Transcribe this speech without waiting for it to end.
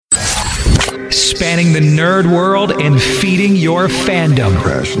Spanning the nerd world and feeding your fandom.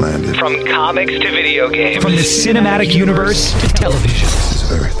 Crash landed. From comics to video games. From the cinematic universe to television. This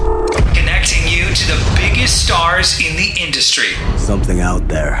is Earth. Connecting you to the biggest stars in the industry. Something out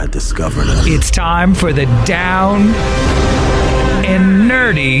there had discovered us. It's time for the Down and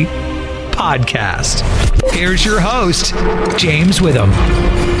Nerdy podcast. Here's your host, James Witham.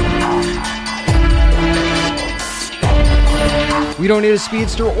 We don't need a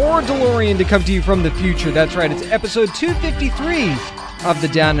speedster or DeLorean to come to you from the future. That's right, it's episode 253 of the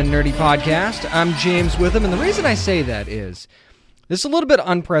Down and Nerdy podcast. I'm James Witham, and the reason I say that is this is a little bit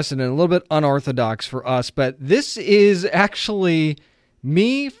unprecedented, a little bit unorthodox for us, but this is actually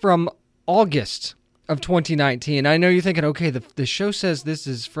me from August of 2019. I know you're thinking, okay, the show says this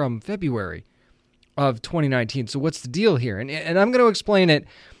is from February of 2019, so what's the deal here? And I'm going to explain it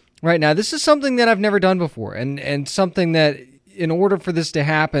right now. This is something that I've never done before, and something that, in order for this to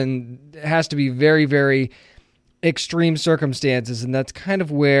happen, it has to be very, very extreme circumstances, and that's kind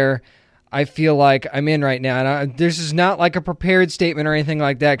of where I feel like I'm in right now. And this is not like a prepared statement or anything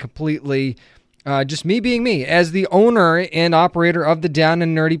like that, completely just me being me, as the owner and operator of the Down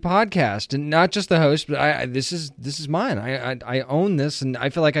and Nerdy podcast, and not just the host, but this is mine. I own this, and I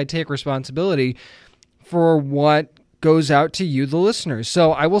feel like I take responsibility for what goes out to you, the listeners.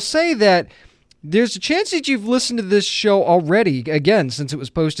 So I will say that there's a chance that you've listened to this show already, again, since it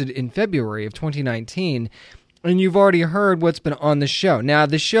was posted in February of 2019, and you've already heard what's been on the show. Now,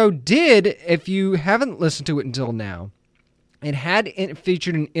 the show did, if you haven't listened to it until now, it had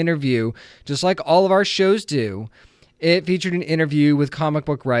featured an interview, just like all of our shows do. It featured an interview with comic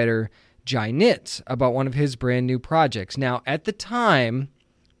book writer Jai Nitz about one of his brand new projects. Now, at the time,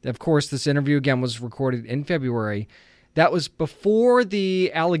 of course, this interview, again, was recorded in February. That was before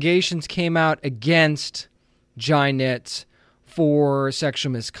the allegations came out against Jai Nitz for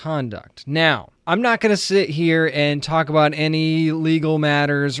sexual misconduct. Now, I'm not going to sit here and talk about any legal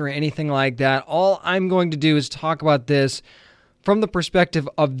matters or anything like that. All I'm going to do is talk about this from the perspective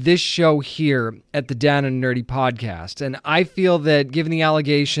of this show here at the Down and Nerdy podcast. And I feel that given the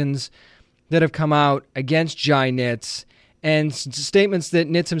allegations that have come out against Jai Nitz and statements that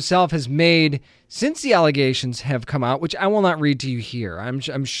Nitz himself has made since the allegations have come out, which I will not read to you here. I'm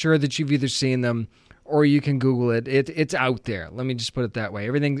sure that you've either seen them or you can Google it. It's out there. Let me just put it that way.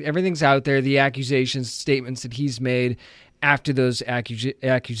 Everything's out there. The accusations, statements that he's made after those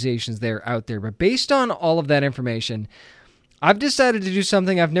accusations, they're out there. But based on all of that information, I've decided to do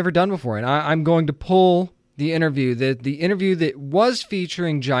something I've never done before, and I'm going to pull the interview. The interview that was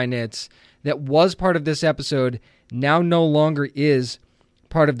featuring Jai Nitz, that was part of this episode, now no longer is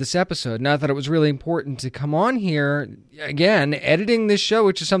part of this episode. And I thought it was really important to come on here, again, editing this show,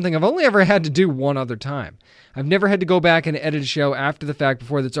 which is something I've only ever had to do one other time. I've never had to go back and edit a show after the fact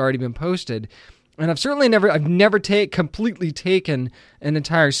before that's already been posted. And I've never completely taken an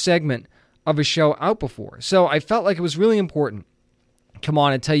entire segment of a show out before. So I felt like it was really important to come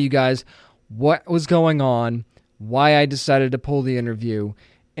on and tell you guys what was going on, why I decided to pull the interview,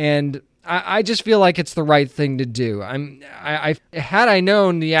 and I just feel like it's the right thing to do. Had I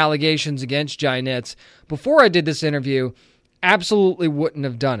known the allegations against Jai Nitz before I did this interview, absolutely wouldn't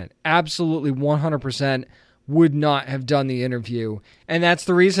have done it. Absolutely 100% would not have done the interview. And that's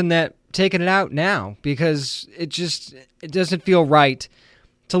the reason that taking it out now, because it doesn't feel right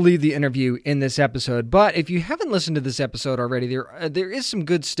to leave the interview in this episode. But if you haven't listened to this episode already, there is some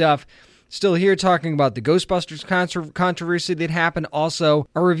good stuff still here, talking about the Ghostbusters controversy that happened. Also,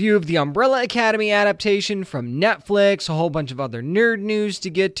 a review of the Umbrella Academy adaptation from Netflix, a whole bunch of other nerd news to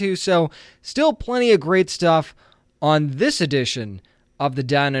get to. So, still plenty of great stuff on this edition of the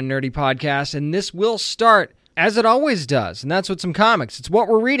Down and Nerdy podcast. And this will start, as it always does, and that's with some comics. It's what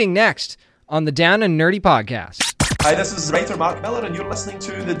we're reading next on the Down and Nerdy podcast. Hi, this is writer Mark Miller, and you're listening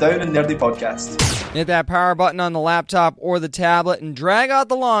to the Down and Nerdy podcast. Hit that power button on the laptop or the tablet and drag out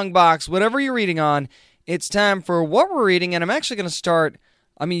the long box, whatever you're reading on. It's time for what we're reading, and I'm actually going to start,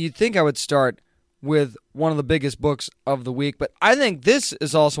 you'd think I would start with one of the biggest books of the week, but I think this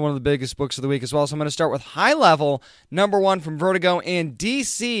is also one of the biggest books of the week as well, so I'm going to start with High Level, #1 from Vertigo and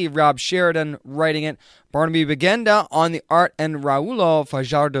DC, Rob Sheridan writing it, Barnaby Bagenda on the art, and Raulo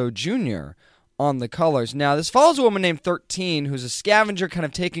Fajardo Jr. on the colors. Now, this follows a woman named 13 who's a scavenger, kind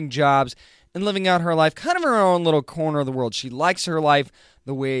of taking jobs and living out her life kind of in her own little corner of the world. She likes her life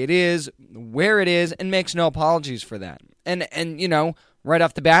the way it is, where it is, and makes no apologies for that. And right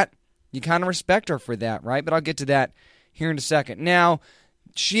off the bat, you kind of respect her for that, right? But I'll get to that here in a second. Now,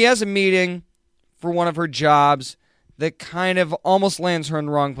 she has a meeting for one of her jobs that kind of almost lands her in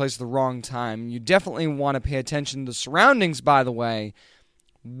the wrong place at the wrong time. You definitely want to pay attention to the surroundings, by the way,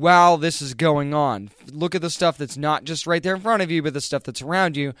 while this is going on. Look at the stuff that's not just right there in front of you, but the stuff that's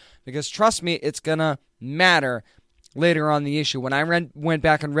around you, because trust me, it's going to matter later on in the issue. When I went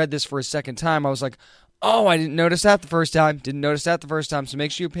back and read this for a second time, I was like, oh, I didn't notice that the first time. So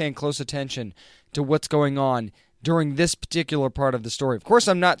make sure you're paying close attention to what's going on during this particular part of the story. Of course,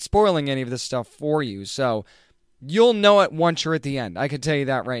 I'm not spoiling any of this stuff for you, so you'll know it once you're at the end. I can tell you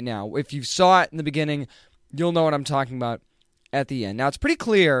that right now. If you saw it in the beginning, you'll know what I'm talking about at the end. Now, it's pretty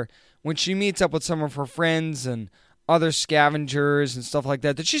clear when she meets up with some of her friends and other scavengers and stuff like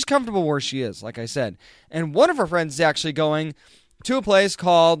that, that she's comfortable where she is, like I said. And one of her friends is actually going to a place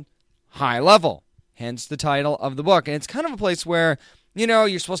called High Level, hence the title of the book. And it's kind of a place where, you know,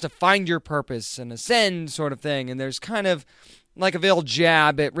 you're supposed to find your purpose and ascend sort of thing. And there's kind of like a veiled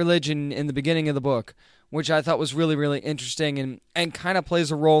jab at religion in the beginning of the book, which I thought was really, really interesting and kind of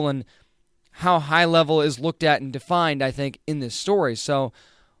plays a role in how High Level is looked at and defined, I think, in this story. So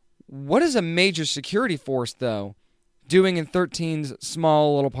what is a major security force, though, doing in 13's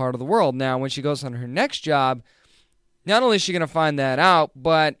small little part of the world? Now, when she goes on her next job, not only is she going to find that out,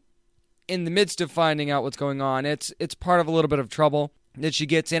 but in the midst of finding out what's going on, it's part of a little bit of trouble that she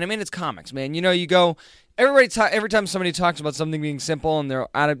gets in. I mean, it's comics, man. You know, you go, every time somebody talks about something being simple and they're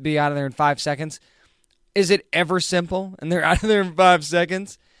out of there in 5 seconds, is it ever simple and they're out of there in 5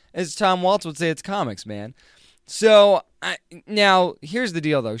 seconds? As Tom Waltz would say, it's comics, man. So, now, here's the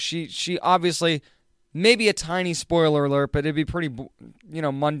deal, though. She obviously, maybe a tiny spoiler alert, but it'd be pretty,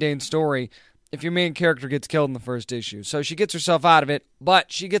 mundane story if your main character gets killed in the first issue. So she gets herself out of it, but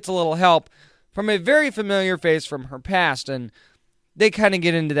she gets a little help from a very familiar face from her past, and they kind of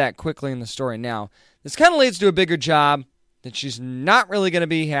get into that quickly in the story. Now, this kind of leads to a bigger job that she's not really going to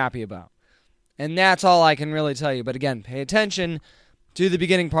be happy about. And that's all I can really tell you. But again, pay attention to the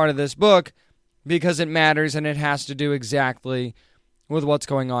beginning part of this book, because it matters and it has to do exactly with what's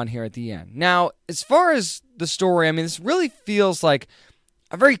going on here at the end. Now, as far as the story, I mean, this really feels like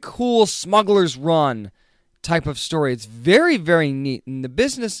a very cool Smuggler's Run type of story. It's very, very neat, and the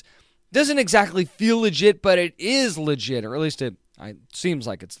business doesn't exactly feel legit, but it is legit, or at least it seems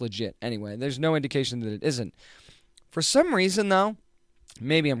like it's legit anyway. There's no indication that it isn't. For some reason, though,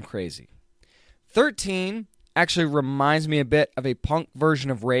 maybe I'm crazy, 13 actually reminds me a bit of a punk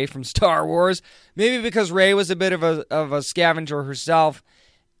version of Rey from Star Wars. Maybe because Rey was a bit of a scavenger herself,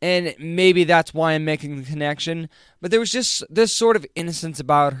 and maybe that's why I'm making the connection. But there was just this sort of innocence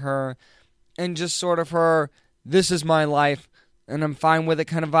about her, and just sort of her, this is my life, and I'm fine with it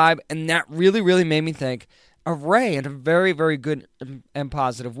kind of vibe. And that really, really made me think of Rey in a very, very good and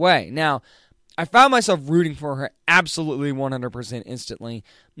positive way. Now, I found myself rooting for her absolutely 100% instantly,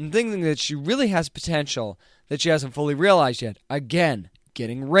 and thinking that she really has potential that she hasn't fully realized yet. Again,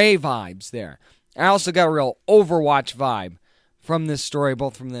 getting Rey vibes there. I also got a real Overwatch vibe from this story,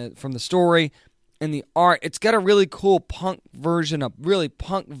 both from the story and the art. It's got a really cool punk version, a really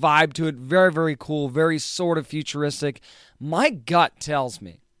punk vibe to it. Very, very cool, very sort of futuristic. My gut tells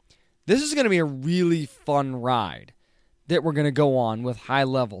me this is going to be a really fun ride that we're going to go on with High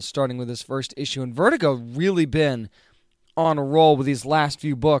Level, starting with this first issue. And Vertigo really been on a roll with these last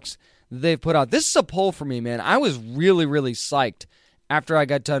few books that they've put out. This is a pull for me, man. I was really, really psyched after I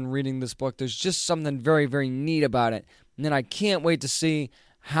got done reading this book. There's just something very, very neat about it. And then I can't wait to see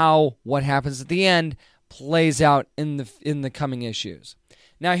how what happens at the end plays out in the coming issues.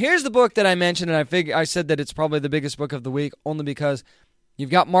 Now, here's the book that I mentioned, and I said that it's probably the biggest book of the week, only because you've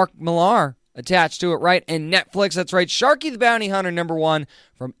got Mark Millar attached to it, right? And Netflix, that's right, Sharky the Bounty Hunter #1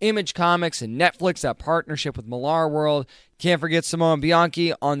 from Image Comics and Netflix, that partnership with Millar World. Can't forget Simone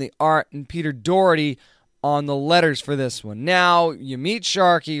Bianchi on the art and Peter Doherty on the letters for this one. Now, you meet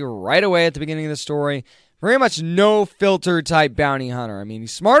Sharky right away at the beginning of the story. Very much no filter type bounty hunter. I mean,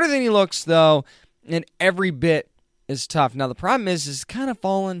 he's smarter than he looks, though, and every bit is tough. Now, the problem is he's kind of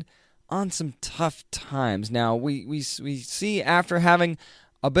fallen on some tough times. Now, we see after having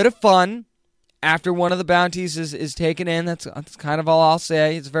a bit of fun, after one of the bounties is taken in, that's kind of all I'll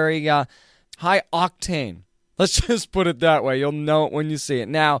say. It's very high octane. Let's just put it that way. You'll know it when you see it.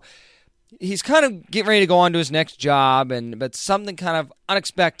 Now, he's kind of getting ready to go on to his next job, but something kind of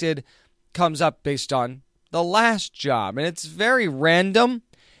unexpected comes up based on the last job. And it's very random,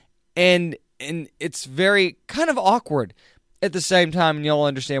 and it's very kind of awkward at the same time, and you'll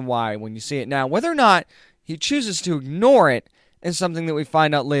understand why when you see it. Now, whether or not he chooses to ignore it is something that we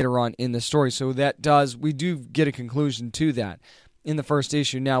find out later on in the story. So we do get a conclusion to that in the first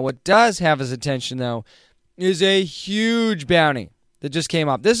issue. Now, what does have his attention, though, is a huge bounty that just came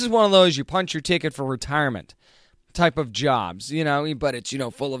up. This is one of those you punch your ticket for retirement type of jobs, but it's,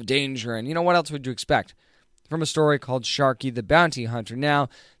 full of danger. And what else would you expect from a story called Sharky the Bounty Hunter. Now,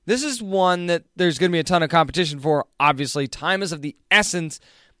 this is one that there's going to be a ton of competition for. Obviously, time is of the essence,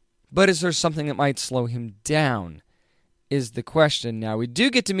 but is there something that might slow him down is the question. Now, we do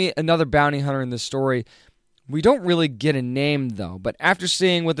get to meet another bounty hunter in this story. We don't really get a name, though, but after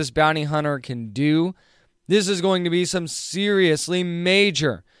seeing what this bounty hunter can do, this is going to be some seriously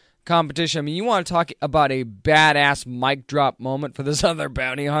major competition. I mean, you want to talk about a badass mic drop moment for this other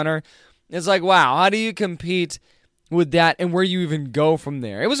bounty hunter. It's like, wow, how do you compete with that and where you even go from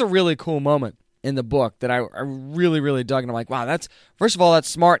there? It was a really cool moment in the book that I really, really dug. And I'm like, wow, that's, first of all, that's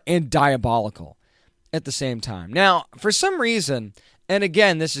smart and diabolical at the same time. Now, for some reason, and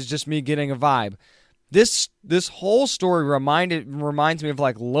again, this is just me getting a vibe, this whole story reminds me of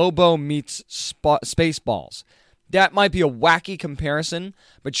like Lobo meets Spaceballs. That might be a wacky comparison,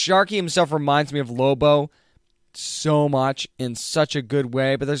 but Sharky himself reminds me of Lobo so much in such a good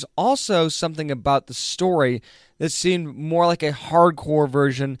way. But there's also something about the story that seemed more like a hardcore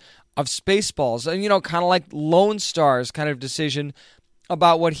version of Spaceballs. And, kind of like Lone Star's kind of decision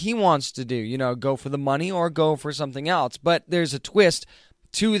about what he wants to do. Go for the money or go for something else. But there's a twist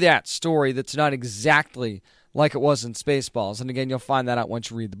to that story that's not exactly like it was in Spaceballs. And again, you'll find that out once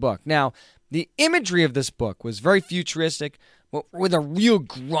you read the book. Now, the imagery of this book was very futuristic, with a real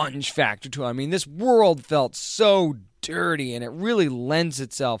grunge factor to it. I mean, this world felt so dirty, and it really lends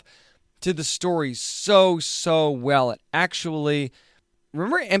itself to the story so well. It actually,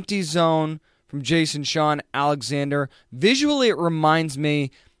 remember Empty Zone from Jason Shawn Alexander? Visually, it reminds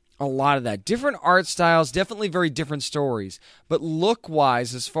me a lot of that. Different art styles, definitely very different stories. But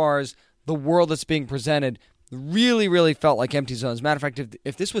look-wise, as far as the world that's being presented, really, really felt like Empty Zone. As a matter of fact,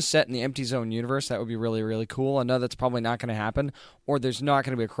 if this was set in the Empty Zone universe, that would be really, really cool. I know that's probably not going to happen, or there's not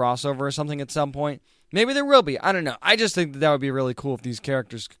going to be a crossover or something at some point. Maybe there will be. I don't know. I just think that would be really cool if these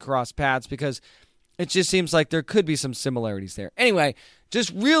characters could cross paths, because it just seems like there could be some similarities there. Anyway,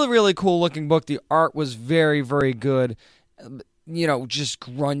 just really, really cool looking book. The art was very, very good. Just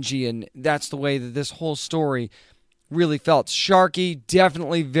grungy, and that's the way that this whole story really felt. Sharky,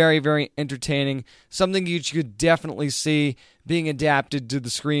 definitely very, very entertaining. Something you could definitely see being adapted to the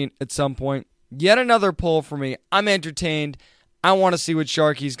screen at some point. Yet another pull for me. I'm entertained. I want to see what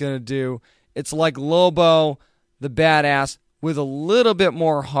Sharky's going to do. It's like Lobo, the badass, with a little bit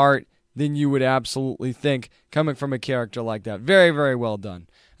more heart than you would absolutely think coming from a character like that. Very, very well done.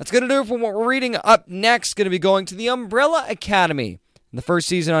 That's going to do it for what we're reading. Up next, going to be going to the Umbrella Academy. In the first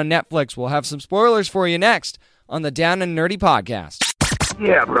season on Netflix. We'll have some spoilers for you next on the Down and Nerdy Podcast.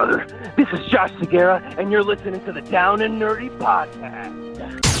 Yeah, brother. This is Josh Segura, and you're listening to the Down and Nerdy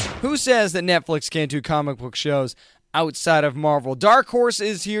Podcast. Who says that Netflix can't do comic book shows outside of Marvel? Dark Horse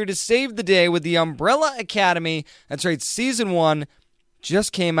is here to save the day with the Umbrella Academy. That's right, Season 1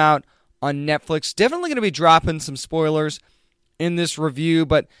 just came out on Netflix. Definitely going to be dropping some spoilers in this review,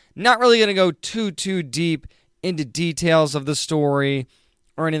 but not really going to go too deep into details of the story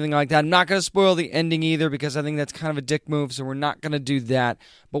or anything like that. I'm not going to spoil the ending either, because I think that's kind of a dick move, so we're not going to do that.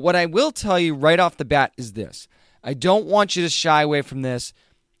 But what I will tell you right off the bat is this. I don't want you to shy away from this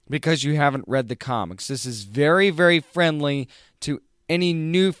because you haven't read the comics. This is very, very friendly to any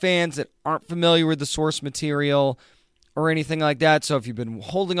new fans that aren't familiar with the source material or anything like that. So if you've been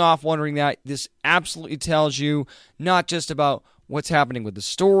holding off wondering that, this absolutely tells you not just about what's happening with the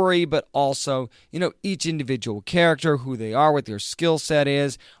story, but also, each individual character, who they are, what their skill set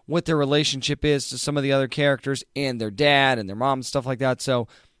is, what their relationship is to some of the other characters and their dad and their mom and stuff like that. So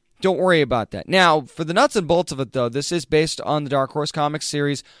don't worry about that. Now, for the nuts and bolts of it, though, this is based on the Dark Horse Comics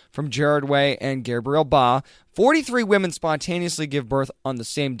series from Jared Way and Gabriel Ba. 43 women spontaneously give birth on the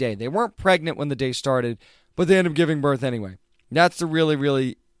same day. They weren't pregnant when the day started, but they end up giving birth anyway. That's the really,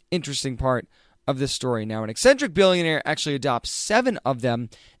 really interesting part of this story. Now, an eccentric billionaire actually adopts 7 of them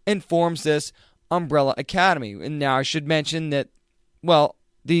and forms this Umbrella Academy. And now I should mention that,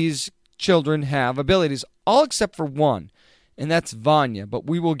 these children have abilities, all except for one, and that's Vanya. But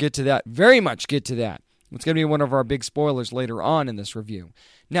we will get to that, very much get to that. It's going to be one of our big spoilers later on in this review.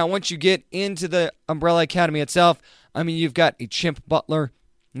 Now, once you get into the Umbrella Academy itself, you've got a chimp butler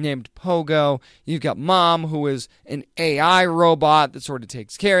named Pogo. You've got Mom, who is an AI robot that sort of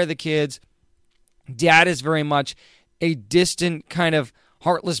takes care of the kids. Dad is very much a distant, kind of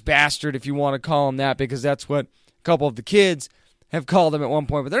heartless bastard, if you want to call him that, because that's what a couple of the kids have called him at one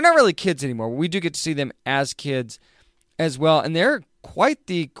point. But they're not really kids anymore. We do get to see them as kids as well, and they're quite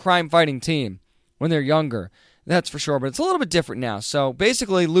the crime-fighting team when they're younger. That's for sure, but it's a little bit different now. So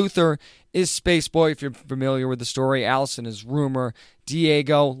basically, Luther is Space Boy, if you're familiar with the story. Allison is Rumor.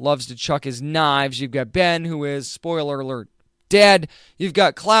 Diego loves to chuck his knives. You've got Ben, who is, spoiler alert, dead. You've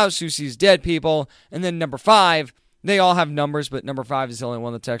got Klaus, who sees dead people. And then number 5, they all have numbers, but number 5 is the only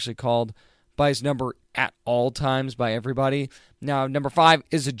one that's actually called by his number at all times by everybody. Now, number 5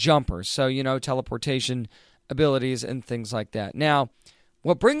 is a jumper, so, teleportation abilities and things like that. Now,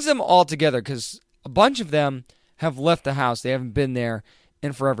 what brings them all together, because a bunch of them have left the house. They haven't been there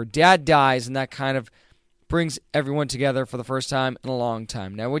in forever. Dad dies, and that kind of brings everyone together for the first time in a long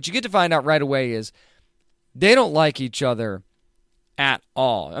time. Now, what you get to find out right away is they don't like each other at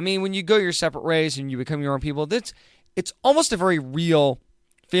all. I mean, when you go your separate ways and you become your own people, it's almost a very real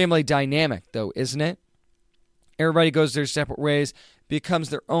family dynamic, though, isn't it? Everybody goes their separate ways, becomes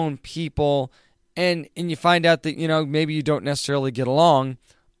their own people, and you find out that, maybe you don't necessarily get along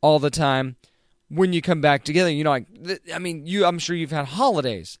all the time when you come back together. I'm sure you've had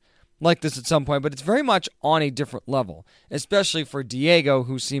holidays like this at some point, but it's very much on a different level, especially for Diego,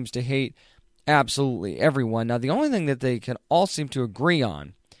 who seems to hate absolutely everyone. Now, the only thing that they can all seem to agree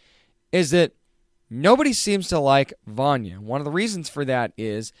on is that nobody seems to like Vanya. One of the reasons for that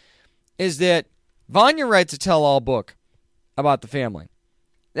is that Vanya writes a tell-all book about the family.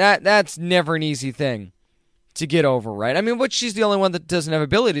 That's never an easy thing to get over, right? I mean, but she's the only one that doesn't have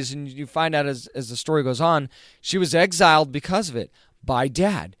abilities, and you find out as the story goes on, she was exiled because of it by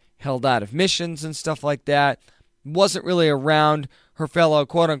Dad, held out of missions and stuff like that, wasn't really around her fellow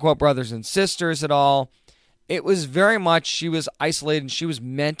quote-unquote brothers and sisters at all. It was very much she was isolated, and she was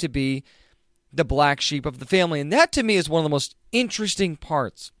meant to be the black sheep of the family, and that to me is one of the most interesting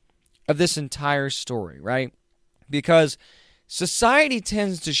parts of this entire story, right? Because society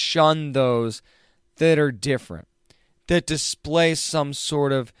tends to shun those that are different, that display some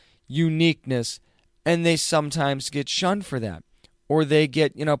sort of uniqueness, and they sometimes get shunned for that, or they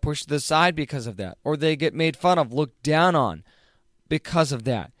get, pushed to the side because of that, or they get made fun of, looked down on because of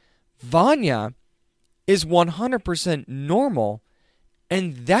that. Vanya is 100% normal,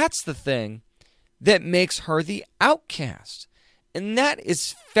 and that's the thing that makes her the outcast. And that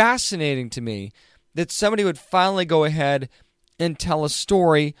is fascinating to me, that somebody would finally go ahead and tell a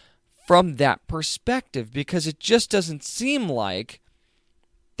story from that perspective, because it just doesn't seem like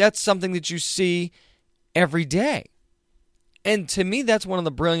that's something that you see every day. And to me, that's one of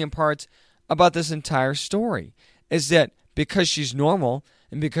the brilliant parts about this entire story, is that because she's normal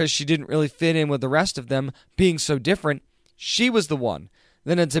and because she didn't really fit in with the rest of them being so different, she was the one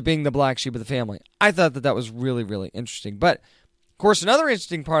that ends up being the black sheep of the family. I thought that was really, really interesting. But, of course, another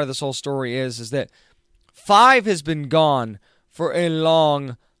interesting part of this whole story is that 5 has been gone for a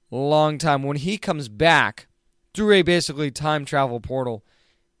long, long time. When he comes back through a basically time travel portal,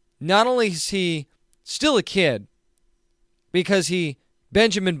 not only is he still a kid, because he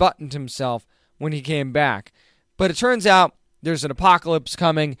Benjamin Buttoned himself when he came back, but it turns out there's an apocalypse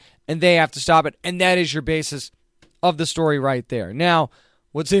coming, and they have to stop it, and that is your basis of the story right there. Now,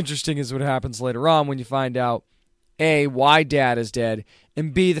 what's interesting is what happens later on when you find out, A, why Dad is dead,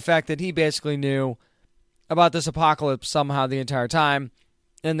 and B, the fact that he basically knew about this apocalypse somehow the entire time,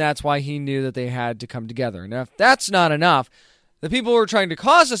 and that's why he knew that they had to come together. Now, if that's not enough, the people who are trying to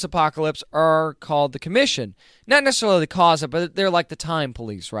cause this apocalypse are called the Commission. Not necessarily the cause it, but they're like the time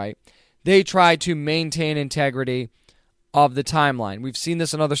police, right? They try to maintain integrity of the timeline. We've seen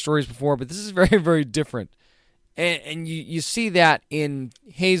this in other stories before, but this is very, very different. And you see that in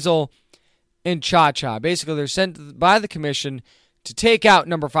Hazel and Cha-Cha. Basically, they're sent by the Commission to take out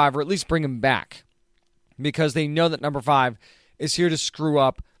number 5, or at least bring him back, because they know that number 5 is here to screw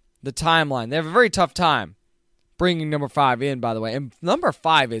up the timeline. They have a very tough time bringing number 5 in, by the way. And number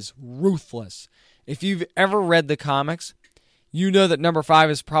 5 is ruthless. If you've ever read the comics, you know that number 5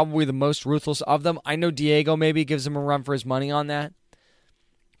 is probably the most ruthless of them. I know Diego maybe gives him a run for his money on that.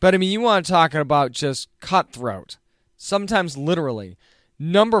 But, I mean, you want to talk about just cutthroat. Sometimes literally.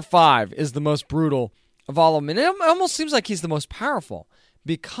 Number 5 is the most brutal of all of them. And it almost seems like he's the most powerful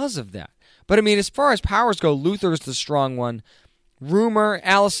because of that. But, I mean, as far as powers go, Luther's the strong one. Rumor,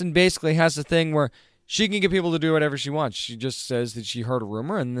 Allison basically has the thing where she can get people to do whatever she wants. She just says that she heard a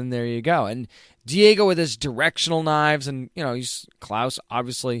rumor, and then there you go. And Diego with his directional knives, and, Klaus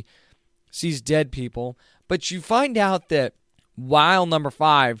obviously sees dead people. But you find out that while number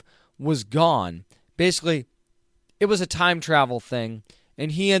 5 was gone, basically it was a time travel thing,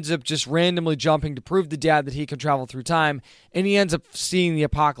 and he ends up just randomly jumping to prove to Dad that he can travel through time, and he ends up seeing the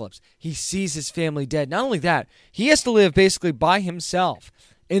apocalypse. He sees his family dead. Not only that, he has to live basically by himself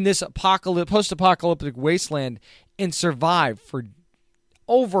in this post-apocalyptic wasteland and survive for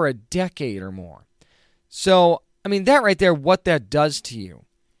over a decade or more. So, I mean, that right there, what that does to you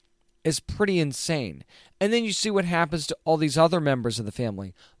is pretty insane. And then you see what happens to all these other members of the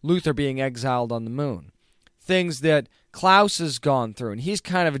family. Luther being exiled on the moon. Things that Klaus has gone through, and he's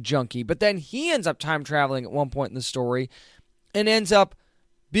kind of a junkie, but then he ends up time traveling at one point in the story and ends up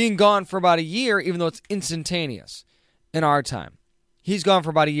being gone for about a year, even though it's instantaneous in our time. He's gone for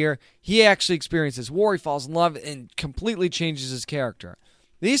about a year. He actually experiences war. He falls in love and completely changes his character.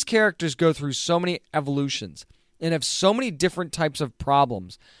 These characters go through so many evolutions and have so many different types of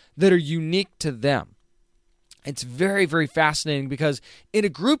problems that are unique to them. It's very, very fascinating because in a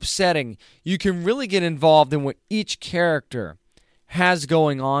group setting, you can really get involved in what each character has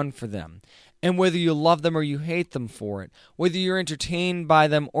going on for them. And whether you love them or you hate them for it, whether you're entertained by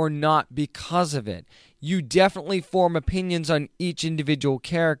them or not because of it, you definitely form opinions on each individual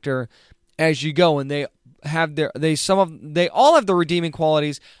character as you go. And they all have their redeeming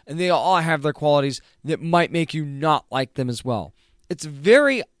qualities, and they all have their qualities that might make you not like them as well. It's a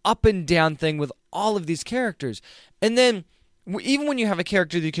very up and down thing with all of these characters. And then even when you have a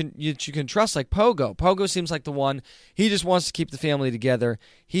character that you can trust, like Pogo seems like the one. He just wants to keep the family together.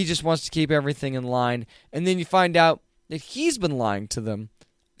 He just wants to keep everything in line. And then you find out that he's been lying to them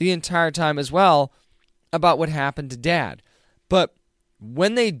the entire time as well about what happened to Dad. But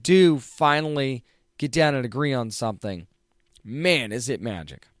when they do finally get down and agree on something, man, is it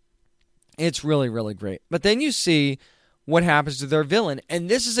magic. It's really, really great. But then you see what happens to their villain. And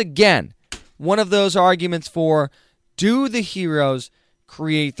this is, again, one of those arguments for, do the heroes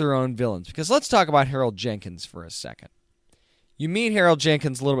create their own villains? Because let's talk about Harold Jenkins for a second. You meet Harold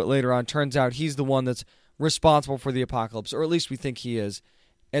Jenkins a little bit later on. Turns out he's the one that's responsible for the apocalypse, or at least we think he is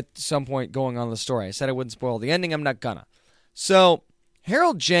at some point going on in the story. I said I wouldn't spoil the ending. I'm not gonna. So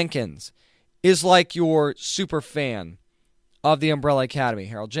Harold Jenkins is like your super fan of the Umbrella Academy.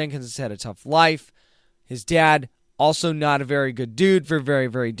 Harold Jenkins has had a tough life. His dad, also not a very good dude for very,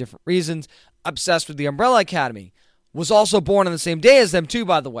 very different reasons. Obsessed with the Umbrella Academy. Was also born on the same day as them too,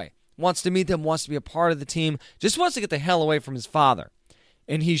 by the way. Wants to meet them, wants to be a part of the team. Just wants to get the hell away from his father.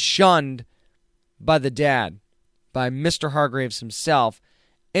 And he's shunned by the dad, by Mr. Hargraves himself.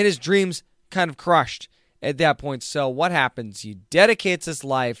 And his dreams kind of crushed at that point. So what happens? He dedicates his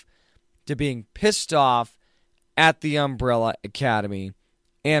life to being pissed off at the Umbrella Academy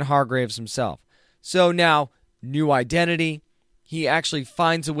and Hargraves himself. So now, new identity. He actually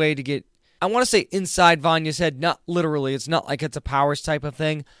finds a way to get, I want to say inside Vanya's head, not literally, it's not like it's a powers type of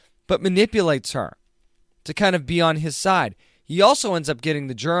thing, but manipulates her to kind of be on his side. He also ends up getting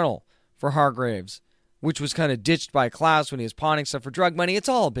the journal for Hargraves, which was kind of ditched by Klaus when he was pawning stuff for drug money. It's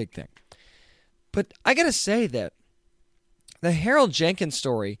all a big thing. But I got to say that the Harold Jenkins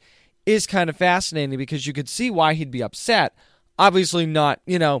story is kind of fascinating because you could see why he'd be upset. Obviously not,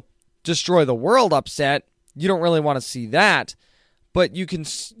 destroy the world upset. You don't really want to see that. But you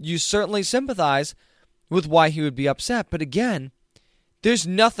certainly sympathize with why he would be upset. But again, there's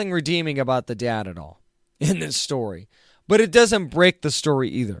nothing redeeming about the dad at all in this story. But it doesn't break the story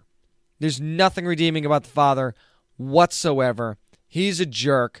either. There's nothing redeeming about the father whatsoever. He's a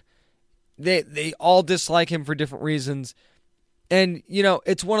jerk. They all dislike him for different reasons. And,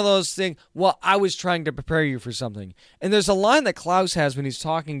 it's one of those things, well, I was trying to prepare you for something. And there's a line that Klaus has when he's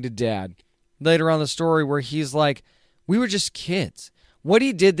talking to Dad later on in the story where he's like, we were just kids. What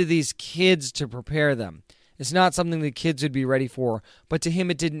he did to these kids to prepare them is not something the kids would be ready for, but to him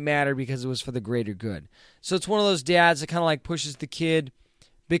it didn't matter because it was for the greater good. So it's one of those dads that kind of like pushes the kid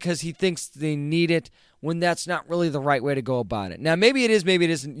because he thinks they need it when that's not really the right way to go about it. Now, maybe it is, maybe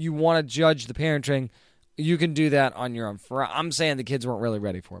it isn't. You want to judge the parenting, you can do that on your own. I'm saying the kids weren't really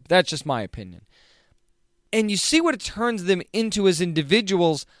ready for it, but that's just my opinion. And you see what it turns them into as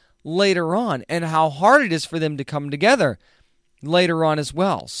individuals later on, and how hard it is for them to come together later on as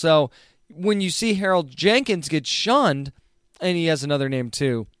well. So when you see Harold Jenkins get shunned, and he has another name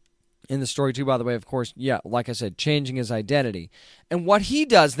too in the story too, by the way, of course, yeah, like I said, changing his identity. And what he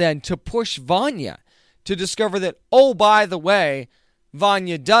does then to push Vanya to discover that, oh, by the way,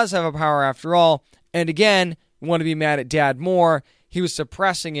 Vanya does have a power after all. And again, want to be mad at Dad more. He was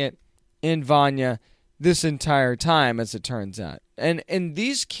suppressing it in Vanya this entire time, as it turns out. And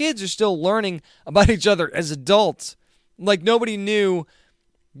these kids are still learning about each other as adults. Like, nobody knew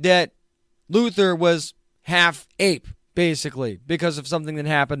that Luther was half ape, basically, because of something that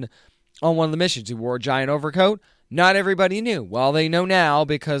happened on one of the missions. He wore a giant overcoat. Not everybody knew. Well, they know now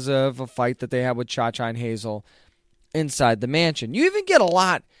because of a fight that they had with Cha-Cha and Hazel inside the mansion. You even get a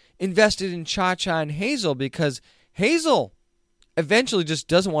lot invested in Cha-Cha and Hazel because Hazel eventually just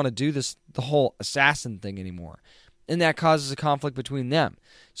doesn't want to do the whole assassin thing anymore. And that causes a conflict between them.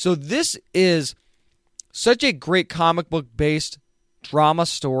 So this is such a great comic book-based drama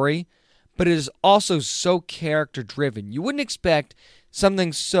story, but it is also so character-driven. You wouldn't expect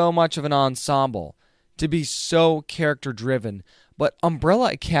something so much of an ensemble to be so character-driven. But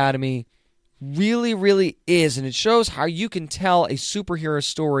Umbrella Academy really, really is, and it shows how you can tell a superhero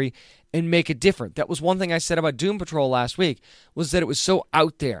story and make it different. That was one thing I said about Doom Patrol last week, was that it was so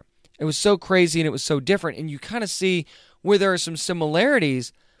out there. It was so crazy and it was so different, and you kind of see where there are some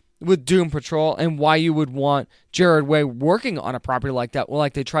similarities with Doom Patrol and why you would want Jared Way working on a property like that, well,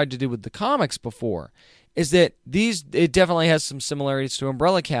 like they tried to do with the comics before, is that it definitely has some similarities to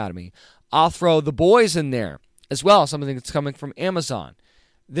Umbrella Academy. I'll throw The Boys in there as well, something that's coming from Amazon.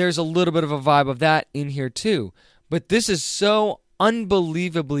 There's a little bit of a vibe of that in here too. But this is so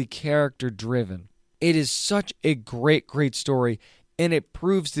unbelievably character-driven. It is such a great, great story, and it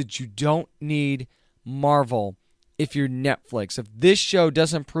proves that you don't need Marvel if you're Netflix. If this show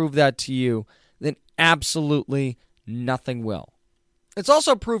doesn't prove that to you, then absolutely nothing will. It's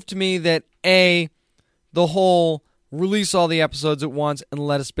also proof to me that, A, the whole release all the episodes at once and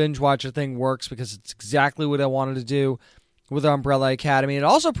let us binge watch a thing works, because it's exactly what I wanted to do with Umbrella Academy. It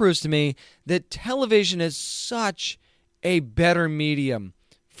also proves to me that television is such a better medium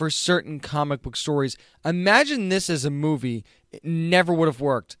for certain comic book stories. Imagine this as a movie. It never would have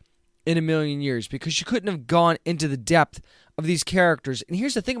worked in a million years, because you couldn't have gone into the depth of these characters. And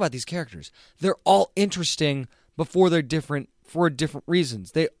here's the thing about these characters. They're all interesting before they're different for different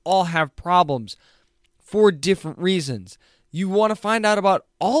reasons. They all have problems for different reasons. You want to find out about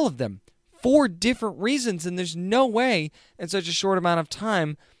all of them for different reasons, and there's no way in such a short amount of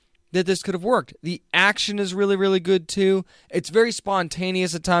time that this could have worked. The action is really, really good too. It's very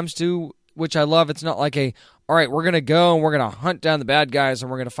spontaneous at times too, which I love. It's not like all right, we're going to go and we're going to hunt down the bad guys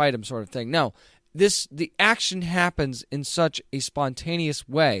and we're going to fight them sort of thing. No, the action happens in such a spontaneous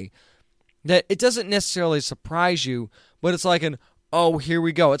way that it doesn't necessarily surprise you, but it's like oh, here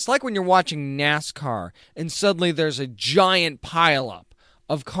we go. It's like when you're watching NASCAR and suddenly there's a giant pileup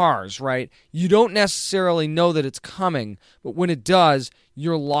of cars, right? You don't necessarily know that it's coming, but when it does,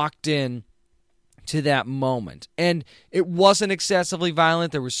 you're locked in to that moment. And it wasn't excessively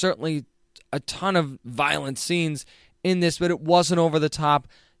violent. There was certainly a ton of violent scenes in this, but it wasn't over the top.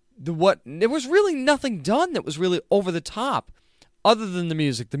 There was really nothing done that was really over the top other than the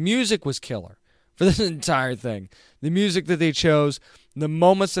music. The music was killer for this entire thing. The music that they chose, the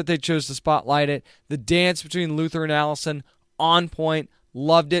moments that they chose to spotlight it, the dance between Luther and Allison, on point.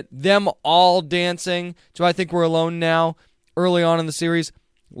 Loved it. Them all dancing to I Think We're Alone Now early on in the series.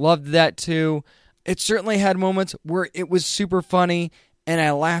 Loved that too. It certainly had moments where it was super funny and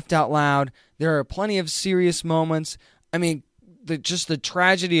I laughed out loud. There are plenty of serious moments. I mean, just the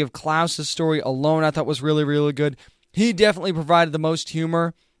tragedy of Klaus's story alone I thought was really, really good. He definitely provided the most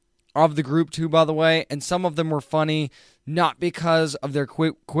humor of the group too, by the way, and some of them were funny, not because of their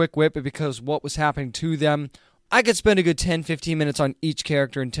quick wit, but because what was happening to them. I could spend a good 10-15 minutes on each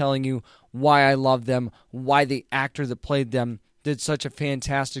character and telling you why I love them, why the actor that played them did such a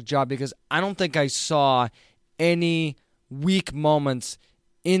fantastic job, because I don't think I saw any weak moments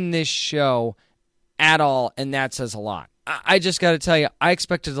in this show at all, and that says a lot. I just got to tell you, I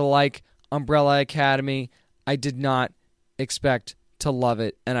expected to like Umbrella Academy. I did not expect to love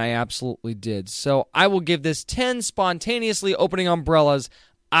it, and I absolutely did. So I will give this 10 spontaneously opening umbrellas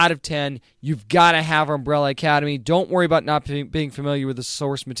out of 10. You've got to have Umbrella Academy. Don't worry about not being familiar with the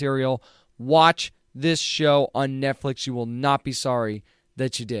source material. Watch this show on Netflix. You will not be sorry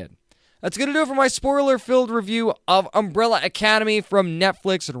that you did. That's going to do it for my spoiler-filled review of Umbrella Academy from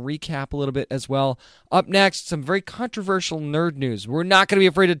Netflix, and recap a little bit as well. Up next, some very controversial nerd news. We're not going to be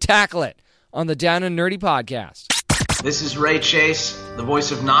afraid to tackle it on the Down and Nerdy podcast. This is Ray Chase, the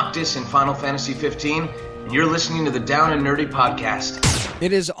voice of Noctis in Final Fantasy 15, and you're listening to the Down and Nerdy podcast.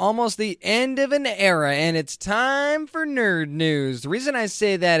 It is almost the end of an era, and it's time for nerd news. The reason I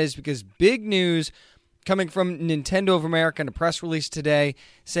say that is because big news coming from Nintendo of America in a press release today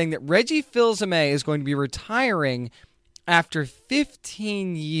saying that Reggie Fils-Aimé is going to be retiring after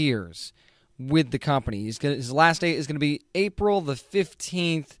 15 years with the company. His last date is going to be April the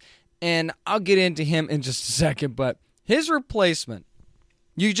 15th, and I'll get into him in just a second, but his replacement,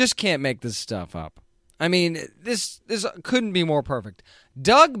 you just can't make this stuff up. I mean, this couldn't be more perfect.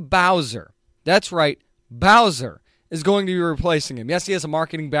 Doug Bowser, that's right, Bowser, is going to be replacing him. Yes, he has a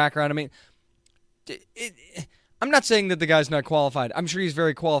marketing background. I mean, I'm not saying that the guy's not qualified. I'm sure he's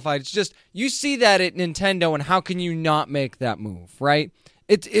very qualified. It's just, you see that at Nintendo, and how can you not make that move, right?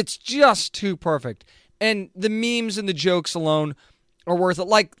 It's just too perfect. And the memes and the jokes alone are worth it.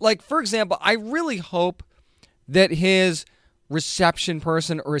 Like for example, I really hope that his reception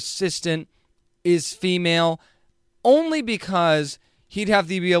person or assistant is female, only because he'd have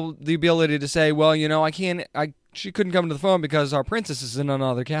the ability to say, well, you know, I she couldn't come to the phone because our princess is in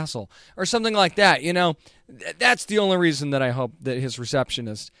another castle, or something like that. You know, that's the only reason that I hope that his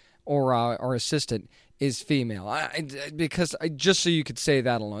receptionist or assistant is female, just so you could say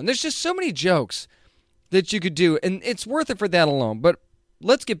that alone. There's just so many jokes that you could do, and it's worth it for that alone. But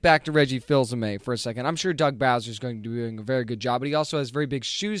let's get back to Reggie Fils-Aimé for a second. I'm sure Doug Bowser's going to be doing a very good job, but he also has very big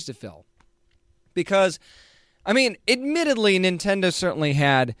shoes to fill. Because, I mean, admittedly, Nintendo certainly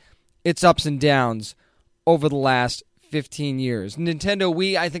had its ups and downs over the last 15 years. Nintendo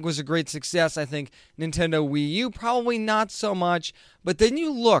Wii, I think, was a great success. I think Nintendo Wii U, probably not so much. But then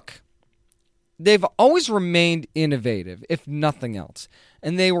you look, they've always remained innovative, if nothing else.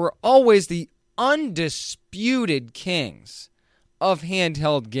 And they were always the undisputed kings of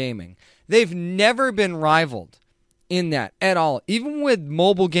handheld gaming. They've never been rivaled in that at all. Even with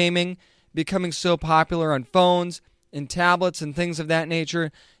mobile gaming becoming so popular on phones and tablets and things of that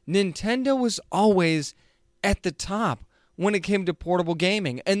nature, Nintendo was always at the top when it came to portable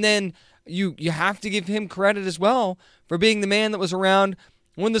gaming. And then you have to give him credit as well for being the man that was around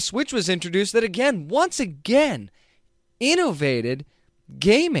when the Switch was introduced, that again, once again, innovated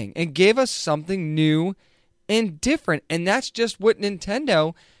gaming and gave us something new and different. And that's just what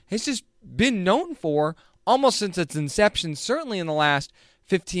Nintendo has just been known for almost since its inception, certainly in the last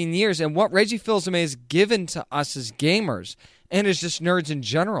 15 years. And what Reggie Fils-Aimé has given to us as gamers and as just nerds in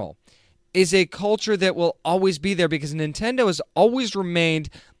general is a culture that will always be there, because Nintendo has always remained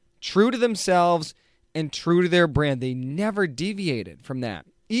true to themselves and true to their brand. They never deviated from that.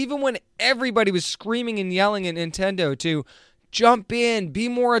 Even when everybody was screaming and yelling at Nintendo to jump in, be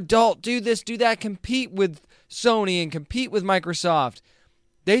more adult, do this, do that, compete with Sony and compete with Microsoft,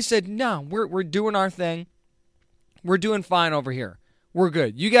 they said, no, we're doing our thing. We're doing fine over here. We're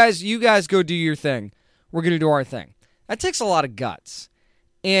good. You guys go do your thing. We're going to do our thing. That takes a lot of guts.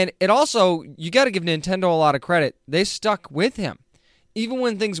 And it also, you got to give Nintendo a lot of credit. They stuck with him. Even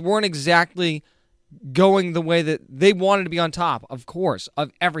when things weren't exactly going the way that they wanted to be on top, of course,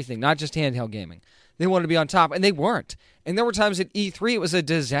 of everything, not just handheld gaming. They wanted to be on top, and they weren't. And there were times at E3 it was a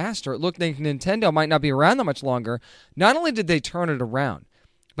disaster. It looked like Nintendo might not be around that much longer. Not only did they turn it around,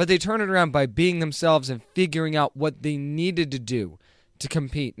 but they turned it around by being themselves and figuring out what they needed to do to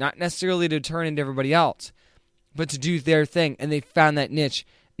compete. Not necessarily to turn into everybody else, but to do their thing. And they found that niche,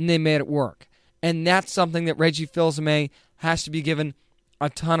 and they made it work. And that's something that Reggie Fils-Aimé has to be given a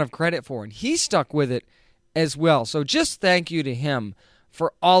ton of credit for. And he stuck with it as well. So just thank you to him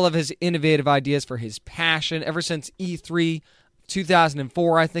for all of his innovative ideas, for his passion ever since E3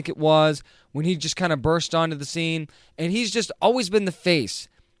 2004, I think it was, when he just kind of burst onto the scene. And he's just always been the face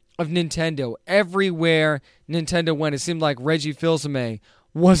of Nintendo. Everywhere Nintendo went, it seemed like Reggie Fils-Aimé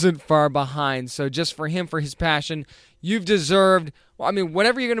wasn't far behind. So just for him, for his passion, you've deserved, well, I mean,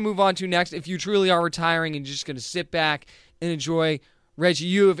 whatever you're going to move on to next, if you truly are retiring and you're just going to sit back and enjoy, Reggie,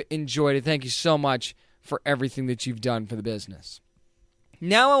 you have enjoyed it. Thank you so much for everything that you've done for the business.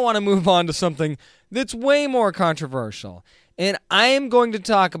 Now I want to move on to something that's way more controversial. And I am going to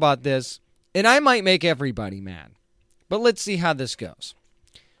talk about this, and I might make everybody mad. But let's see how this goes.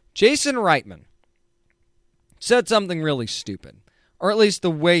 Jason Reitman said something really stupid. Or at least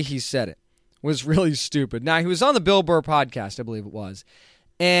the way he said it was really stupid. Now, he was on the Bill Burr podcast, I believe it was.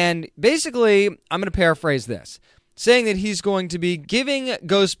 And basically, I'm going to paraphrase this, saying that he's going to be giving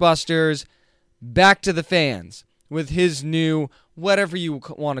Ghostbusters back to the fans with his new, whatever you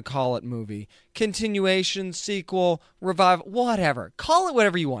want to call it, movie. Continuation, sequel, revival, whatever. Call it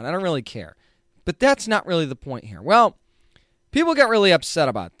whatever you want. I don't really care. But that's not really the point here. Well, people got really upset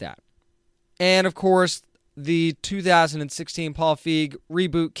about that. And, of course, the 2016 Paul Feig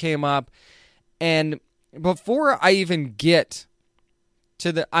reboot came up. And before I even get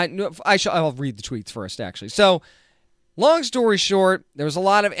to the... I'll read the tweets first, actually. So, long story short, there was a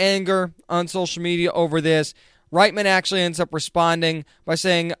lot of anger on social media over this. Reitman actually ends up responding by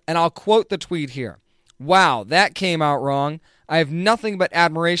saying, and I'll quote the tweet here, "Wow, that came out wrong. I have nothing but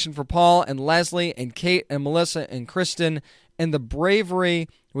admiration for Paul and Leslie and Kate and Melissa and Kristen and the bravery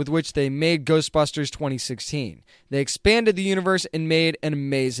with which they made Ghostbusters 2016. They expanded the universe and made an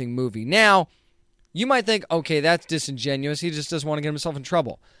amazing movie." Now, you might think, okay, that's disingenuous. He just doesn't want to get himself in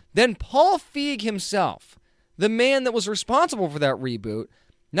trouble. Then Paul Feig himself, the man that was responsible for that reboot,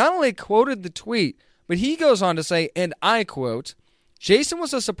 not only quoted the tweet, but he goes on to say, and I quote, "Jason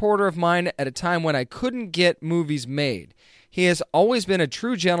was a supporter of mine at a time when I couldn't get movies made. He has always been a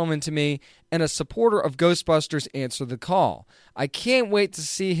true gentleman to me and a supporter of Ghostbusters Answer the Call. I can't wait to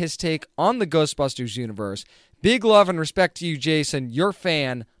see his take on the Ghostbusters universe. Big love and respect to you, Jason. Your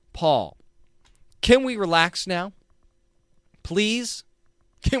fan, Paul." Can we relax now? Please?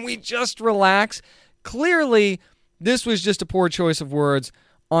 Can we just relax? clearly, this was just a poor choice of words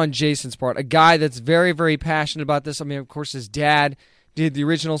on Jason's part. A guy that's very, very passionate about this. I mean, of course, his dad did the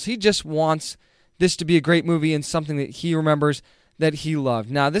originals. He just wants this to be a great movie and something that he remembers that he loved.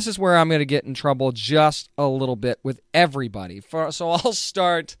 Now, this is where I'm going to get in trouble just a little bit with everybody. So I'll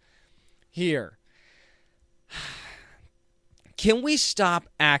start here. Can we stop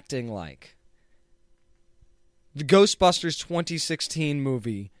acting like the Ghostbusters 2016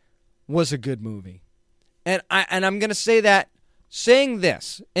 movie was a good movie? And I'm going to say that, saying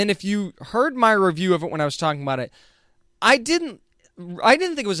this, and if you heard my review of it when I was talking about it, I didn't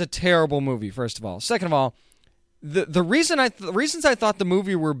think it was a terrible movie, first of all. Second of all, the reasons I thought the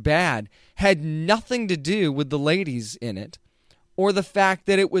movie were bad had nothing to do with the ladies in it or the fact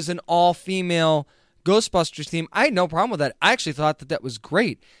that it was an all-female Ghostbusters theme. I had no problem with that. I actually thought that was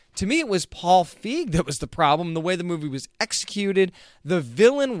great. To me, it was Paul Feig that was the problem, the way the movie was executed. The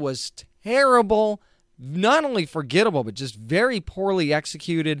villain was terrible, not only forgettable, but just very poorly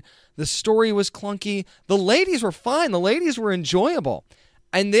executed. The story was clunky. The ladies were fine. The ladies were enjoyable.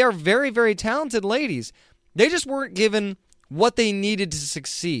 And they're very, very talented ladies. They just weren't given what they needed to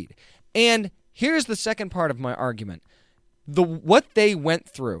succeed. And here's the second part of my argument. What they went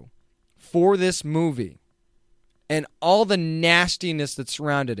through for this movie and all the nastiness that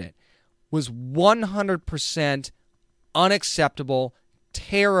surrounded it was 100% unacceptable,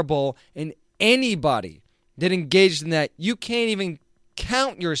 terrible, and anybody that engaged in that, you can't even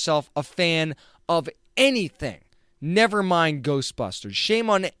count yourself a fan of anything. Never mind Ghostbusters. Shame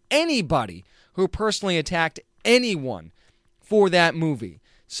on anybody who personally attacked anyone for that movie.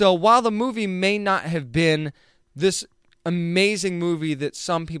 So while the movie may not have been this amazing movie that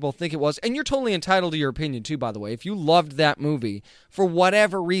some people think it was, and you're totally entitled to your opinion too, by the way. If you loved that movie for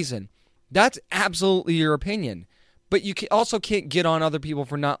whatever reason, that's absolutely your opinion. But you also can't get on other people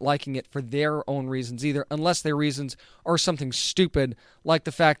for not liking it for their own reasons either, unless their reasons are something stupid, like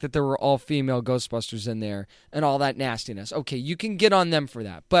the fact that there were all female Ghostbusters in there and all that nastiness. Okay, you can get on them for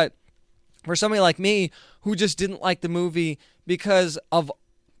that. But for somebody like me who just didn't like the movie because of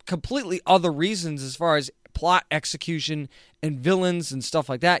completely other reasons as far as plot execution and villains and stuff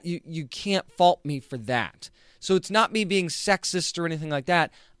like that, you can't fault me for that. So it's not me being sexist or anything like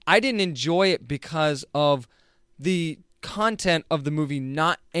that. I didn't enjoy it because of the content of the movie,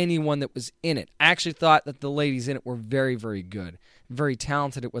 not anyone that was in it. I actually thought that the ladies in it were very, very good, very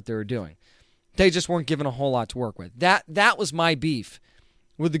talented at what they were doing. They just weren't given a whole lot to work with. That was my beef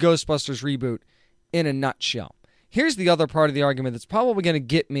with the Ghostbusters reboot in a nutshell. Here's the other part of the argument that's probably going to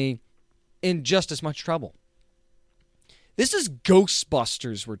get me in just as much trouble. This is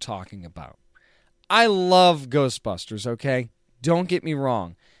Ghostbusters we're talking about. I love Ghostbusters, okay? Don't get me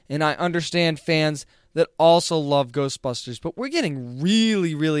wrong. And I understand fans that also love Ghostbusters, but we're getting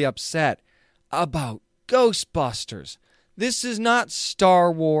really, really upset about Ghostbusters. This is not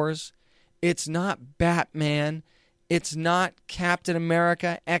Star Wars. It's not Batman. It's not Captain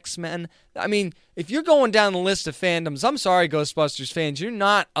America, X-Men. I mean, if you're going down the list of fandoms, I'm sorry, Ghostbusters fans, you're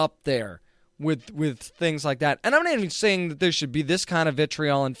not up there with things like that. And I'm not even saying that there should be this kind of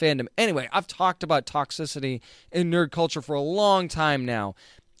vitriol in fandom. Anyway, I've talked about toxicity in nerd culture for a long time now,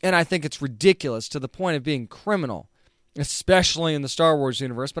 and I think it's ridiculous to the point of being criminal, especially in the Star Wars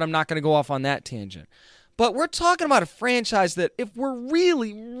universe, but I'm not going to go off on that tangent. But we're talking about a franchise that, if we're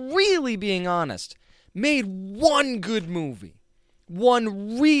really, really being honest, made one good movie.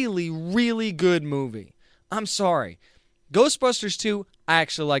 One really, really good movie. I'm sorry. Ghostbusters 2, I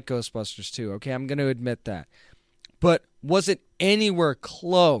actually like Ghostbusters 2, okay? I'm going to admit that. But was it anywhere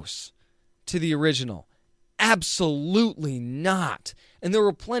close to the original? Absolutely not. And there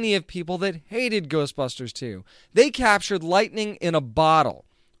were plenty of people that hated Ghostbusters 2. They captured lightning in a bottle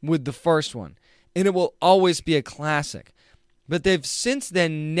with the first one, and it will always be a classic. But they've since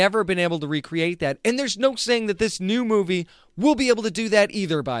then never been able to recreate that. And there's no saying that this new movie will be able to do that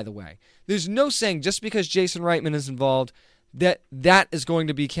either, by the way. There's no saying just because Jason Reitman is involved that that is going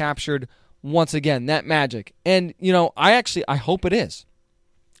to be captured once again, that magic. And, you know, I hope it is.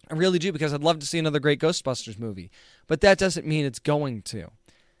 I really do, because I'd love to see another great Ghostbusters movie. But that doesn't mean it's going to.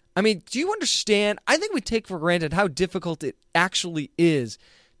 I mean, do you understand? I think we take for granted how difficult it actually is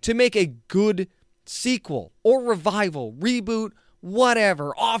to make a good sequel or revival, reboot,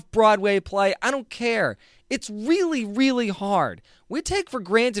 whatever, off-Broadway play. I don't care. It's really, really hard. We take for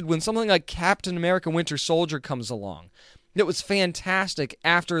granted when something like Captain America Winter Soldier comes along. That was fantastic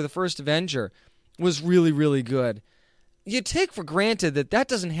after the first Avenger was really, really good. You take for granted that that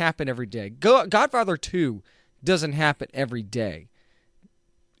doesn't happen every day. Godfather 2 doesn't happen every day.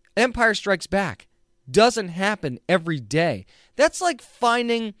 Empire Strikes Back doesn't happen every day. That's like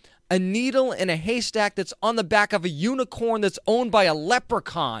finding a needle in a haystack that's on the back of a unicorn that's owned by a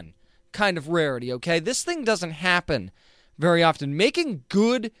leprechaun kind of rarity, okay? This thing doesn't happen very often. Making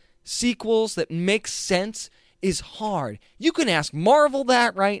good sequels that make sense is hard. You can ask Marvel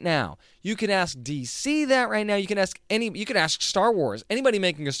that right now. You can ask DC that right now. You can ask Star Wars, anybody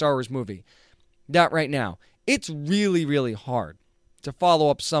making a Star Wars movie that right now. It's really, really hard to follow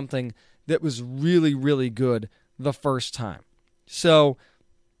up something that was really, really good the first time. So,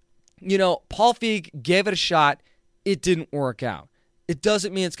 Paul Feig gave it a shot. It didn't work out. It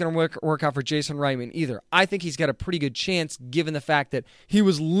doesn't mean it's going to work out for Jason Reitman either. I think he's got a pretty good chance given the fact that he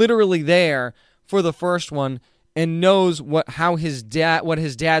was literally there for the first one and knows what his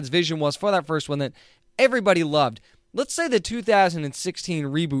dad's vision was for that first one that everybody loved. Let's say the 2016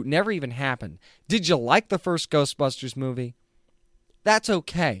 reboot never even happened. Did you like the first Ghostbusters movie? That's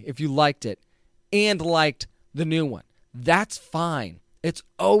okay if you liked it and liked the new one. That's fine. It's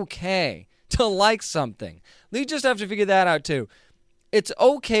okay to like something. You just have to figure that out too. It's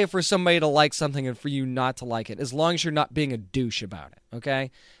okay for somebody to like something and for you not to like it, as long as you're not being a douche about it,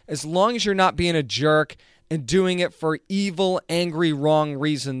 okay? As long as you're not being a jerk and doing it for evil, angry, wrong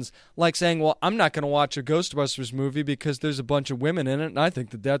reasons, like saying, well, I'm not going to watch a Ghostbusters movie because there's a bunch of women in it, and I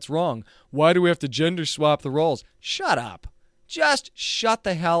think that that's wrong. Why do we have to gender swap the roles? Shut up. Just shut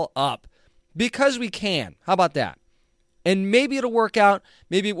the hell up. Because we can. How about that? And maybe it'll work out,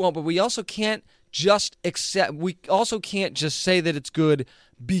 maybe it won't, but we also can't just say that it's good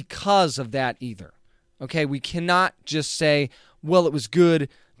because of that either. Okay, we cannot just say, well, it was good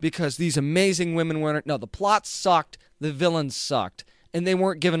because these amazing women weren't. No, the plot sucked, the villains sucked, and they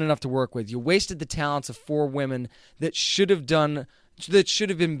weren't given enough to work with. You wasted the talents of 4 women that should have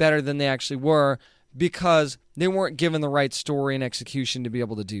been better than they actually were because they weren't given the right story and execution to be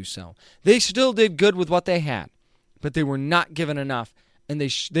able to do so. They still did good with what they had, but they were not given enough, and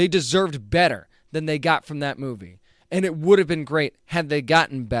they deserved better than they got from that movie. And it would have been great had they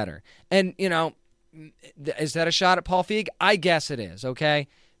gotten better. And, is that a shot at Paul Feig? I guess it is, okay?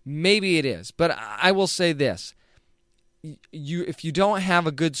 Maybe it is. But I will say this. If you don't have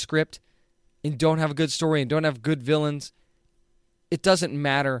a good script and don't have a good story and don't have good villains, it doesn't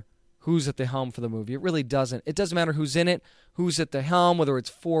matter who's at the helm for the movie. It really doesn't. It doesn't matter who's in it, who's at the helm, whether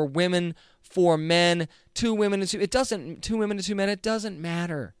it's 4 women, 4 men, 2 women and 2 women and 2 men. It doesn't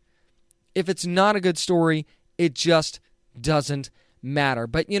matter. If it's not a good story, it just doesn't matter.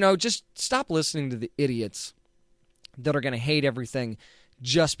 But, just stop listening to the idiots that are going to hate everything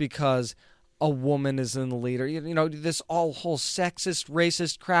just because a woman is in the lead. Or, this whole sexist,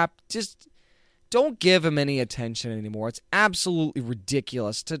 racist crap. Just don't give him any attention anymore. It's absolutely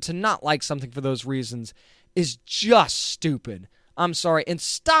ridiculous. To not like something for those reasons is just stupid. I'm sorry. And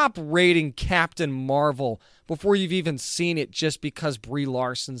stop rating Captain Marvel before you've even seen it just because Brie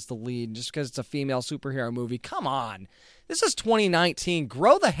Larson's the lead, just because it's a female superhero movie. Come on. This is 2019.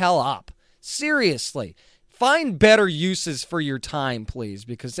 Grow the hell up. Seriously. Find better uses for your time, please,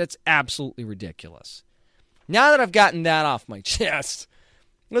 because that's absolutely ridiculous. Now that I've gotten that off my chest,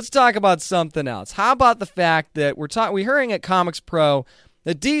 let's talk about something else. How about the fact that we're hearing at Comics Pro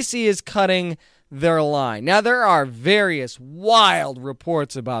that DC is cutting their line. Now, there are various wild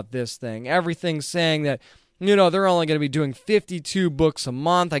reports about this thing. Everything's saying that, they're only going to be doing 52 books a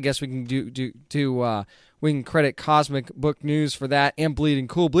month. I guess we can we can credit Cosmic Book News for that and Bleeding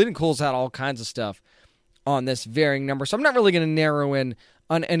Cool. Bleeding Cool's had all kinds of stuff on this varying number, so I'm not really going to narrow in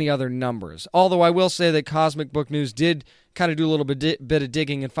on any other numbers. Although I will say that Cosmic Book News did kind of do a little bit of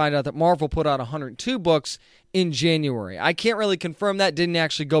digging and find out that Marvel put out 102 books in January. I can't really confirm that. Didn't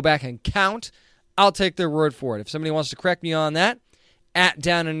actually go back and count. I'll take their word for it. If somebody wants to correct me on that, at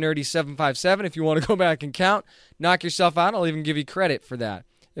Down and Nerdy 757, if you want to go back and count, knock yourself out. I'll even give you credit for that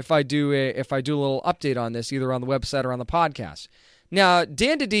if I do a little update on this, either on the website or on the podcast. Now,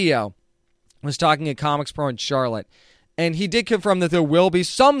 Dan DiDio was talking at Comics Pro in Charlotte, and he did confirm that there will be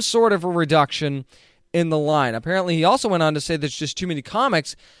some sort of a reduction in the line. Apparently, he also went on to say there's just too many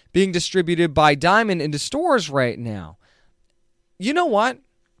comics being distributed by Diamond into stores right now. You know what?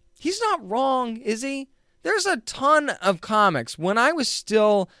 He's not wrong, is he? There's a ton of comics. When I was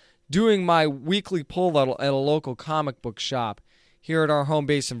still doing my weekly pull at a local comic book shop here at our home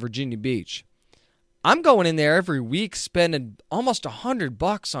base in Virginia Beach, I'm going in there every week spending almost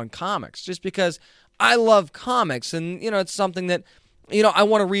 $100 on comics just because I love comics. And, it's something that, I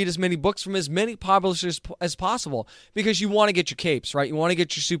want to read as many books from as many publishers as possible because you want to get your capes, right? You want to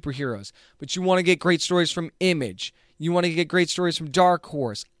get your superheroes, but you want to get great stories from Image. You want to get great stories from Dark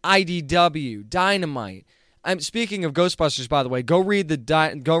Horse, IDW, Dynamite. I'm speaking of Ghostbusters, by the way. Go read the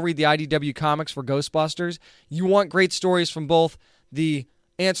IDW comics for Ghostbusters. You want great stories from both the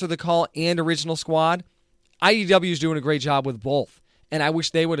Answer the Call and Original Squad. IDW is doing a great job with both. And I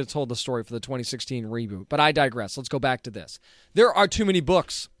wish they would have told the story for the 2016 reboot. But I digress. Let's go back to this. There are too many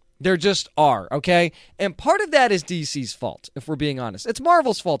books. There just are, okay? And part of that is DC's fault, if we're being honest. It's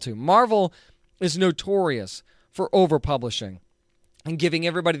Marvel's fault, too. Marvel is notorious for overpublishing and giving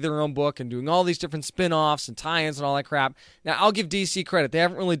everybody their own book and doing all these different spin-offs and tie-ins and all that crap. Now, I'll give DC credit. They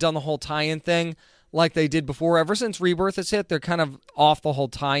haven't really done the whole tie-in thing like they did before. Ever since Rebirth has hit, they're kind of off the whole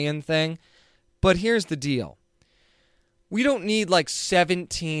tie-in thing. But here's the deal. We don't need like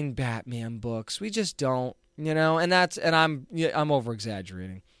 17 Batman books. We just don't, and I'm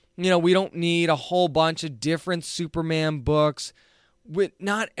over-exaggerating. We don't need a whole bunch of different Superman books.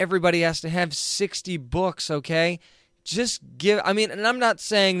 Not everybody has to have 60 books, okay? And I'm not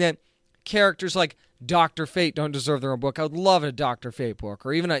saying that characters like Dr. Fate don't deserve their own book. I would love a Dr. Fate book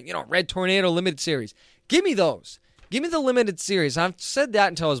or even a, Red Tornado limited series. Give me those. Give me the limited series. I've said that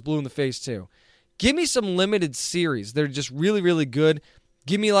until I was blue in the face too. Give me some limited series. They're just really, really good.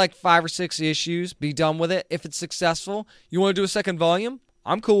 Give me like 5 or 6 issues. Be done with it. If it's successful, you want to do a second volume?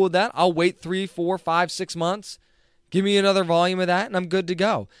 I'm cool with that. I'll wait 3, 4, 5, 6 months. Give me another volume of that, and I'm good to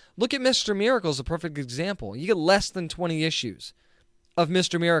go. Look at Mr. Miracle as a perfect example. You get less than 20 issues of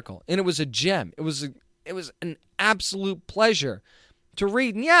Mr. Miracle, and it was a gem. It was an absolute pleasure to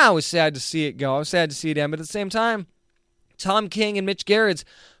read. And yeah, I was sad to see it go. I was sad to see it end, but at the same time, Tom King and Mitch Gerrits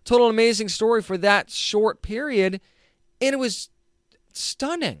told an amazing story for that short period, and it was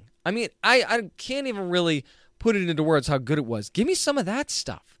stunning. I mean, I can't even really put it into words how good it was. Give me some of that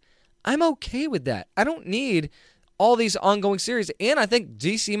stuff. I'm okay with that. I don't need all these ongoing series, and I think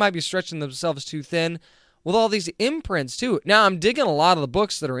DC might be stretching themselves too thin with all these imprints, too. Now, I'm digging a lot of the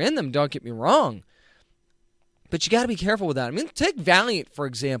books that are in them, don't get me wrong, but you got to be careful with that. I mean, take Valiant, for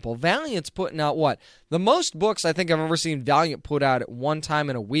example. Valiant's putting out what? The most books I think I've ever seen Valiant put out at one time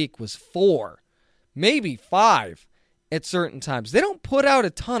in a week was 4, maybe 5 at certain times. They don't put out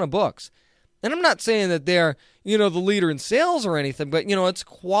a ton of books. And I'm not saying that they're, the leader in sales or anything, but, it's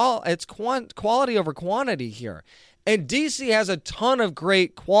quality over quantity here. And DC has a ton of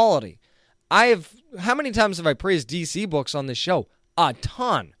great quality. How many times have I praised DC books on this show? A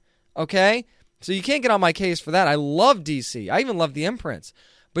ton. Okay? So you can't get on my case for that. I love DC. I even love the imprints.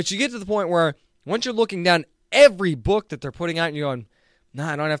 But you get to the point where once you're looking down every book that they're putting out and you're going,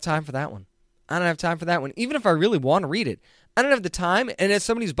 I don't have time for that one. I don't have time for that one. Even if I really want to read it, I don't have the time. And as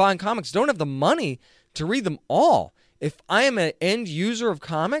somebody who's buying comics, don't have the money to read them all. If I am an end user of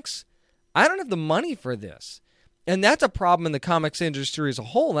comics, I don't have the money for this. And that's a problem in the comics industry as a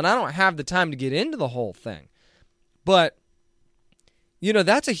whole. And I don't have the time to get into the whole thing. But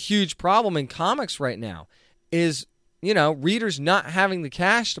that's a huge problem in comics right now is, readers not having the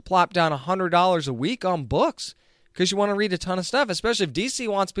cash to plop down $100 a week on books because you want to read a ton of stuff, especially if DC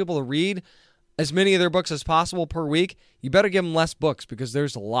wants people to read as many of their books as possible per week. You better give them less books because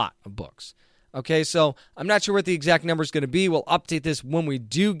there's a lot of books. Okay, so I'm not sure what the exact number is going to be. We'll update this when we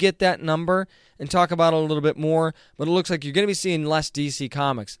do get that number and talk about it a little bit more. But it looks like you're going to be seeing less DC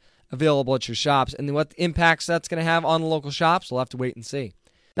comics available at your shops. And what impacts that's going to have on the local shops, we'll have to wait and see.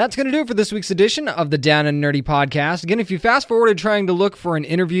 That's going to do it for this week's edition of the Down and Nerdy Podcast. Again, if you fast-forwarded trying to look for an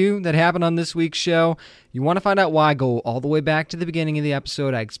interview that happened on this week's show, you want to find out why, go all the way back to the beginning of the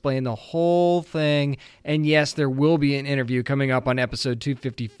episode. I explained the whole thing. And yes, there will be an interview coming up on episode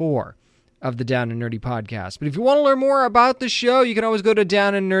 254 of the Down and Nerdy Podcast. But if you want to learn more about the show, you can always go to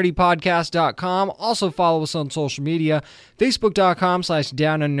downandnerdypodcast.com. Also follow us on social media,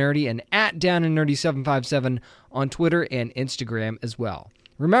 facebook.com/downandnerdy and at downandnerdy757 on Twitter and Instagram as well.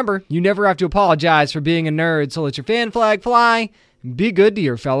 Remember, you never have to apologize for being a nerd, so let your fan flag fly and be good to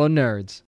your fellow nerds.